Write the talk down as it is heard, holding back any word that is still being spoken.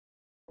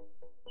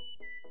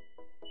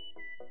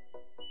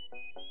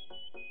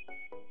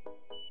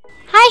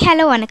Hi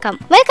hello வணக்கம்,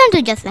 welcome to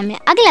just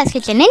Akila's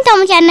kitchen in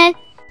Tamil channel.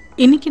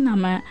 இன்றைக்கி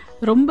நம்ம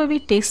ரொம்பவே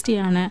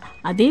டேஸ்டியான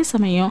அதே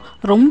சமயம்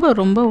ரொம்ப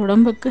ரொம்ப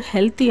உடம்புக்கு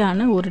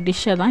ஹெல்த்தியான ஒரு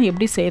டிஷ்ஷை தான்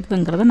எப்படி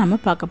செய்கிறதுங்கிறத நம்ம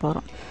பார்க்க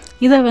போகிறோம்.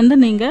 இதை வந்து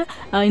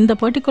நீங்கள் இந்த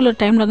பர்டிகுலர்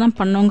டைமில் தான்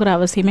பண்ணுங்கிற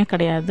அவசியமே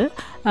கிடையாது.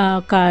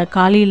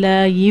 காலையில்,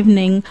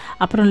 ஈவினிங்,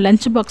 அப்புறம்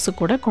லஞ்ச் பாக்ஸு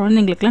கூட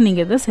குழந்தைங்களுக்குலாம்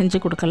நீங்கள் இதை செஞ்சு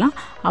கொடுக்கலாம்.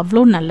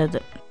 அவ்வளோ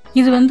நல்லது.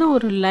 இது வந்து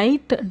ஒரு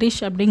லைட் டிஷ்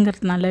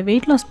அப்படிங்கிறதுனால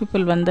வெயிட் லாஸ்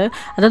பீப்புள் வந்து,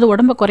 அதாவது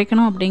உடம்பை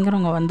குறைக்கணும்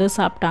அப்படிங்கிறவங்க வந்து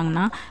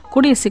சாப்பிட்டாங்கன்னா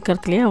கூடிய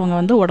சீக்கிரத்துலேயே அவங்க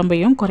வந்து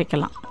உடம்பையும்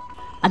குறைக்கலாம்.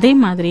 அதே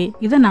மாதிரி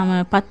இதை நாம்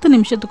 10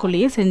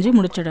 நிமிஷத்துக்குள்ளேயே செஞ்சு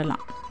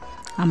முடிச்சிடலாம்.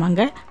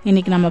 ஆமாங்க,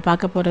 இன்றைக்கி நம்ம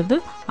பார்க்க போகிறது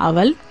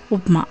அவல்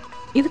உப்மா.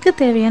 இதுக்கு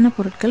தேவையான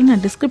பொருட்கள்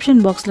நான் டிஸ்கிரிப்ஷன்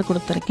பாக்ஸில்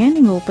கொடுத்துருக்கேன்,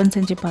 நீங்கள் ஓப்பன்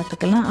செஞ்சு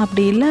பார்த்துக்கலாம்.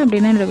 அப்படி இல்லை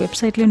அப்படின்னா என்னோடய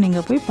வெப்சைட்லேயும்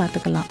நீங்கள் போய்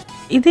பார்த்துக்கலாம்.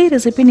 இதே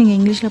ரெசிபி நீங்கள்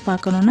இங்கிலீஷில்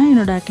பார்க்கணுன்னா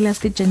என்னோடய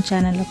அகிலாஸ் கிச்சன்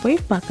சேனலில் போய்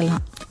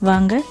பார்க்கலாம்.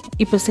 வாங்க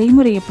இப்போ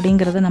செய்முறை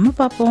எப்படிங்கிறத நம்ம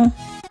பார்ப்போம்.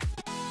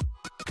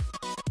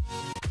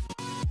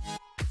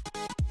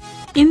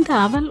 இந்த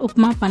அவல்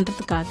உப்மா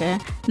பண்ணுறதுக்காக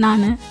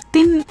நான்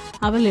தின்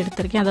அவல்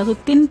எடுத்திருக்கேன். அதாவது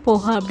தின்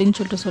போகா அப்படின்னு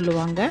சொல்லிட்டு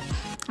சொல்லுவாங்க.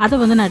 அதை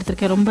வந்து நான்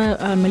எடுத்திருக்கேன். ரொம்ப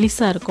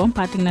மெலிசாக இருக்கும்,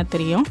 பார்த்திங்கன்னா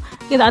தெரியும்.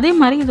 இது அதே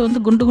மாதிரி இது வந்து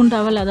குண்டு குண்டு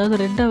அவல், அதாவது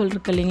ரெட் அவல்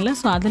இருக்குது இல்லைங்களா,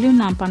 ஸோ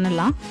அதுலேயும் நான்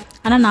பண்ணலாம்.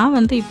 ஆனால் நான்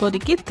வந்து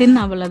இப்போதைக்கு தின்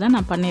அவலை தான்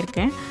நான்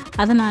பண்ணியிருக்கேன்.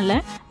 அதனால்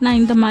நான்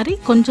இந்த மாதிரி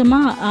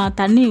கொஞ்சமாக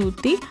தண்ணி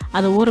ஊற்றி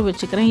அதை ஊற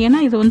வச்சுக்கிறேன். ஏன்னா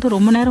இது வந்து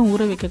ரொம்ப நேரம்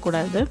ஊற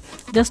வைக்கக்கூடாது.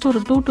 ஜஸ்ட் ஒரு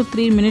 2 to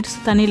 3 minutes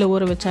தண்ணியில்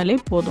ஊற வச்சாலே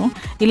போதும்.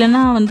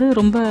 இல்லைன்னா வந்து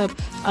ரொம்ப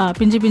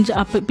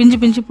பிஞ்சு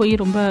பிஞ்சு போய்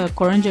ரொம்ப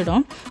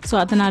குழஞ்சிடும். ஸோ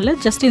அதனால்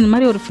ஜஸ்ட் இந்த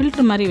மாதிரி ஒரு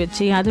ஃபில்ட்ரு மாதிரி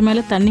வச்சு அது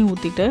மேலே தண்ணி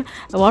ஊற்றிட்டு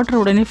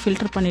வாட்டர் உடனே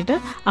ஃபில்டர் பண்ணிவிட்டு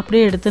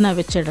அப்படியே எடுத்து நான்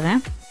வச்சிடுறேன்.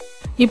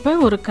 இப்போ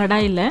ஒரு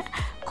கடாயில்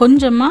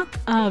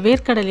கொஞ்சமாக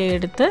வேர்க்கடலையை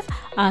எடுத்து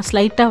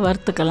ஸ்லைட்டாக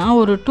வறுத்துக்கலாம்.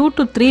 ஒரு 2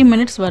 to 3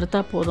 minutes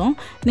வறுத்தா போதும்.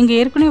 நீங்கள்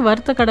ஏற்கனவே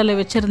வறுத்த கடலை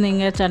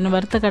வச்சுருந்தீங்க,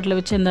 வறுத்த கடலை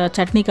வச்சு இந்த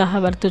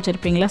சட்னிக்காக வறுத்து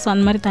வச்சுருப்பீங்களா, ஸோ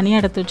அந்த மாதிரி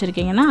தனியாக எடுத்து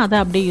வச்சுருக்கீங்கன்னா அதை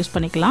அப்படியே யூஸ்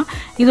பண்ணிக்கலாம்.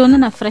 இது வந்து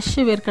நான் ஃப்ரெஷ்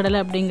வேர்க்கடலை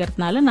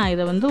அப்படிங்கிறதுனால நான்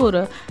இதை வந்து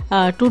ஒரு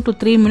 2 to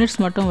 3 minutes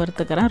மட்டும்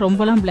வறுத்துக்கிறேன்.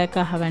 ரொம்பலாம் பிளாக்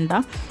ஆக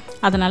வேண்டாம்.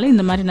 அதனால்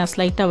இந்த மாதிரி நான்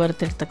ஸ்லைட்டாக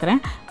வறுத்து எடுத்துக்கிறேன்.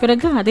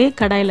 பிறகு அதே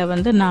கடாயில்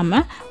வந்து நாம்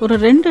ஒரு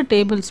 2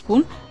 டேபிள்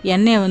ஸ்பூன்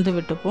எண்ணெயை வந்து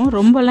விட்டுப்போம்.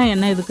 ரொம்பலாம்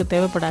எண்ணெய் இதுக்கு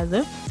தேவைப்படாது.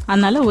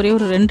 அதனால் ஒரே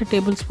ஒரு 2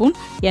 டேபிள் ஸ்பூன்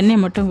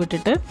எண்ணெய் மட்டும்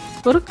விட்டுட்டு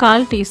ஒரு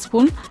 1/4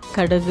 டீஸ்பூன்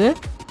கடுகு,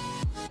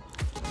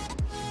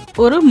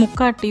 ஒரு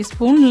 3/4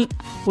 டீஸ்பூன்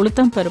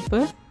உளுத்தம் பருப்பு,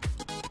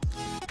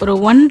 ஒரு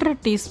 1/2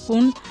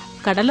 டீஸ்பூன்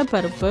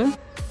கடலைப்பருப்பு,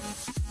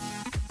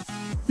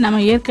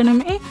 நம்ம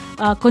ஏற்கனவே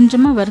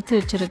கொஞ்சமாக வறுத்து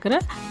வச்சுருக்கிற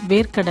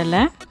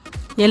வேர்க்கடலை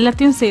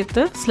எல்லாத்தையும்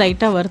சேர்த்து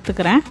ஸ்லைட்டாக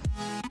வறுத்துக்கிறேன்.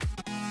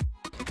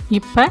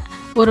 இப்போ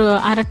ஒரு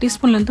 1/2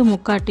 டீஸ்பூன்லேருந்து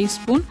 3/4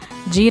 டீஸ்பூன்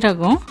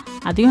ஜீரகம்,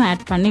 அதையும்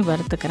ஆட் பண்ணி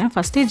வறுத்துக்கிறேன்.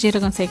 ஃபஸ்ட்டே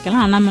ஜீரகம்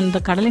சேர்க்கலாம், ஆனால் நம்ம இந்த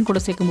கடலையும் கூட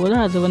சேர்க்கும்போது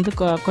அது வந்து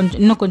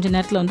இன்னும் கொஞ்சம்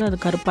நேரத்தில் வந்து அது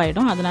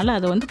கருப்பாயிடும். அதனால்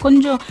அதை வந்து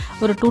கொஞ்சம்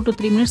ஒரு 2 to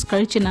 3 minutes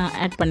கழித்து நான்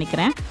ஆட்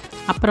பண்ணிக்கிறேன்.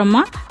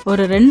 அப்புறமா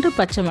ஒரு 2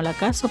 பச்சை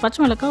மிளகாய். ஸோ பச்சை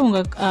மிளகாய்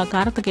உங்கள்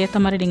காரத்துக்கு ஏற்ற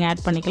மாதிரி நீங்கள்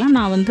ஆட் பண்ணிக்கலாம்.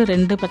 நான் வந்து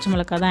 2 பச்சை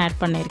மிளகாய் தான் ஆட்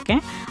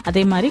பண்ணியிருக்கேன்.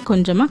 அதே மாதிரி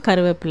கொஞ்சமாக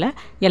கருவேப்பிலை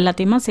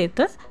எல்லாத்தையுமா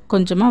சேர்த்து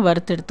கொஞ்சமாக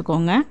வறுத்து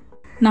எடுத்துக்கோங்க.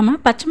 நம்ம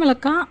பச்சை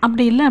மிளகாய்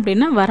அப்படி இல்லை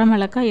அப்படின்னா வர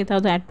மிளகாய்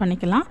ஏதாவது ஆட்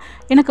பண்ணிக்கலாம்.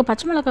 எனக்கு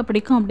பச்சை மிளகாய்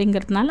பிடிக்கும்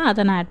அப்படிங்கிறதுனால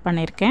அதை நான் ஆட்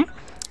பண்ணியிருக்கேன்.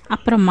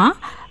 அப்புறமா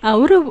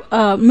ஒரு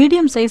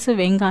மீடியம் சைஸு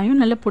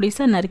வெங்காயம் நல்ல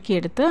பொடிசாக நறுக்கி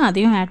எடுத்து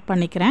அதையும் ஆட்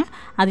பண்ணிக்கிறேன்.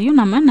 அதையும்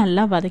நம்ம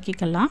நல்லா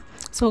வதக்கிக்கலாம்.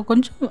 ஸோ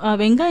கொஞ்சம்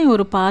வெங்காயம்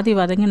ஒரு பாதி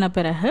வதங்கின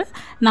பிறகு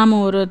நாம்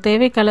ஒரு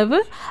தேவைக்களவு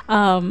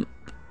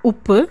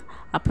உப்பு,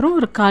 அப்புறம்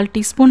ஒரு 1/4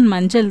 டீஸ்பூன்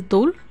மஞ்சள்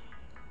தூள்,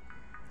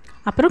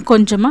 அப்புறம்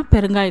கொஞ்சமாக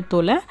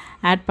பெருங்காயத்தூளை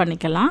ஆட்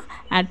பண்ணிக்கலாம்.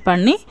 ஆட்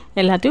பண்ணி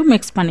எல்லாத்தையும்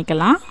மிக்ஸ்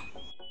பண்ணிக்கலாம்.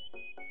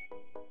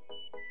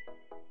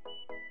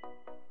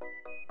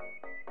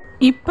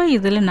 இப்போ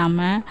இதில்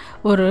நம்ம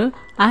ஒரு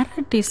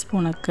 1/2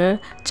 டீஸ்பூனுக்கு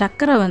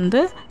சர்க்கரை வந்து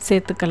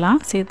சேர்த்துக்கலாம்.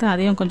 சேர்த்து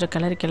அதையும் கொஞ்சம்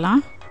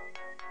கிளறிக்கலாம்.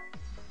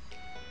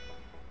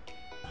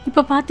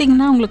 இப்போ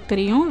பார்த்திங்கன்னா உங்களுக்கு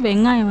தெரியும்,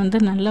 வெங்காயம் வந்து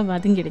நல்லா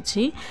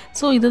வதங்கிடுச்சு.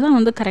 ஸோ இதுதான்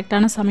வந்து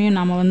கரெக்டான சமயம்.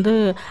 நாம் வந்து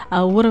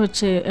ஊற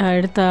வச்சு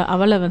எடுத்த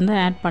அவலை வந்து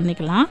ஆட்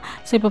பண்ணிக்கலாம்.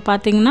 ஸோ இப்போ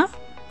பார்த்திங்கன்னா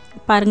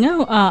பாருங்கள்,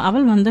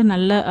 அவல் வந்து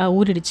நல்லா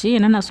ஊறிடுச்சு.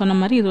 ஏன்னா நான் சொன்ன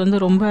மாதிரி இது வந்து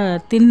ரொம்ப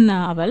தின்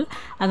அவல்.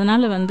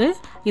 அதனால் வந்து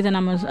இதை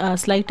நம்ம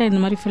ஸ்லைட்டாக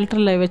இந்த மாதிரி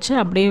ஃபில்டரில் வச்சு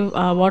அப்படியே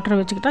வாட்டரை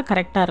வச்சுக்கிட்டால்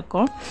கரெக்டாக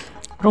இருக்கும்.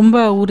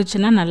 ரொம்ப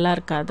ஊறிச்சுன்னா நல்லா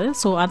இருக்காது.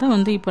 ஸோ அதை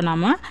வந்து இப்போ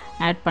நம்ம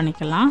ஆட்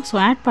பண்ணிக்கலாம். ஸோ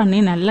ஆட்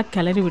பண்ணி நல்லா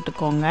கிளறி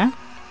விட்டுக்கோங்க.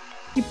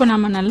 இப்போ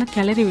நம்ம நல்லா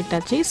கிளறி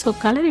விட்டாச்சு. ஸோ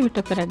கிளறி விட்ட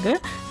பிறகு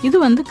இது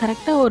வந்து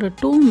கரெக்டாக ஒரு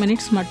 2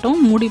 minutes மட்டும்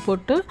மூடி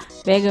போட்டு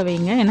வேக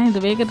வைங்க. ஏன்னா இது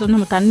வேகிறது வந்து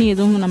நம்ம தண்ணி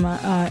எதுவும் நம்ம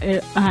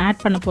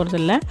ஆட் பண்ண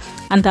போகிறதில்ல.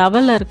 அந்த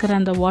அவலில் இருக்கிற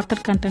அந்த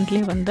வாட்டர்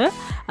கண்டென்ட்லேயே வந்து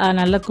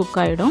நல்லா குக்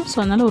ஆகிடும். ஸோ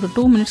அதனால் ஒரு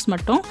 2 minutes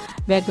மட்டும்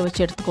வேக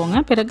வச்சு எடுத்துக்கோங்க.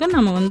 பிறகு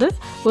நம்ம வந்து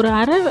ஒரு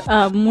அரை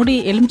மூடி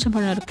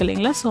எலுமிச்சம்பழம் இருக்குது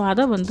இல்லைங்களா, ஸோ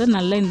அதை வந்து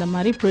நல்லா இந்த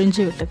மாதிரி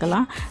பிழிஞ்சு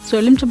விட்டுக்கலாம். ஸோ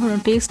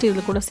எலுமிச்சம்பழம் டேஸ்ட்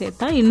இதில் கூட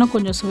சேர்த்தா இன்னும்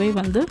கொஞ்சம் சுவை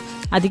வந்து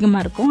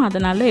அதிகமாக இருக்கும்.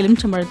 அதனால்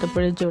எலுமிச்சம்பழத்தை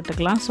பிழிஞ்சு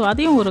விட்டுக்கலாம். ஸோ அதையும்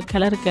ஒரு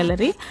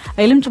கிளறி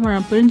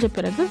எலுமிச்சம்பழம் பிழிஞ்ச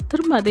பிறகு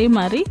திரும்ப அதே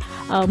மாதிரி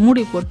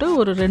மூடி போட்டு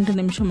ஒரு 2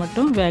 நிமிஷம்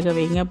மட்டும் வேக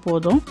வைங்க,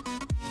 போதும்.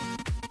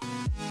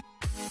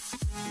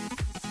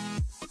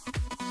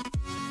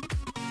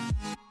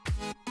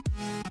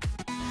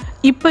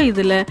 இப்போ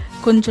இதில்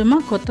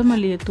கொஞ்சமாக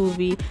கொத்தமல்லியை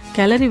தூவி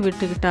கிளறி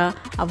விட்டுக்கிட்டா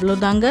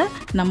அவ்வளோதாங்க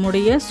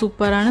நம்முடைய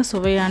சூப்பரான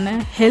சுவையான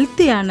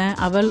ஹெல்த்தியான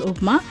அவல்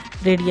உப்மா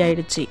ரெடி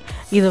ஆயிடுச்சு.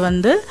 இது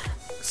வந்து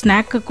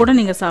ஸ்நாக்கு கூட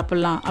நீங்கள்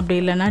சாப்பிட்லாம், அப்படி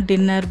இல்லைன்னா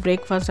டின்னர்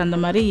பிரேக்ஃபாஸ்ட் அந்த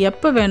மாதிரி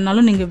எப்போ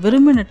வேணாலும் நீங்கள்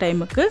விரும்பின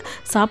டைமுக்கு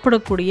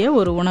சாப்பிடக்கூடிய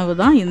ஒரு உணவு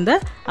தான் இந்த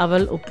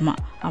அவல் உப்மா.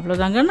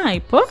 அவ்வளோதாங்க நான்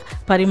இப்போது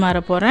பரிமாற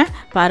போகிறேன்.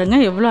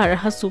 பாருங்கள் எவ்வளோ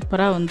அழகாக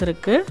சூப்பராக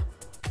வந்திருக்கு.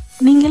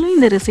 நீங்களும்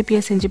இந்த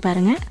ரெசிபியை செஞ்சு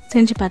பாருங்கள்.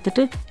 செஞ்சு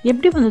பார்த்துட்டு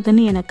எப்படி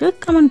வந்ததுன்னு எனக்கு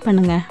கமெண்ட்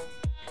பண்ணுங்கள்.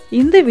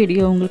 இந்த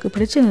வீடியோ உங்களுக்கு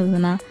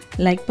பிடிச்சிருந்ததுன்னா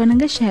லைக்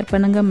பண்ணுங்கள், ஷேர்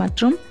பண்ணுங்கள்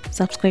மற்றும்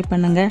சப்ஸ்கிரைப்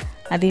பண்ணுங்கள்.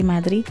 அதே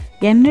மாதிரி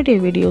என்னுடைய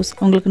வீடியோஸ்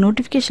உங்களுக்கு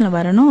நோட்டிஃபிகேஷனில்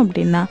வரணும்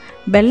அப்படின்னா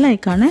பெல்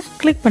ஐக்கானை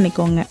கிளிக்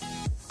பண்ணிக்கோங்க.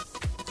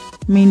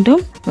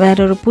 மீண்டும்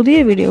வேறொரு புதிய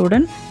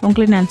வீடியோவுடன்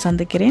உங்களை நான்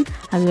சந்திக்கிறேன்.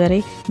 அதுவரை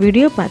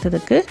வீடியோ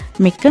பார்த்ததுக்கு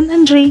மிக்க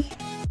நன்றி.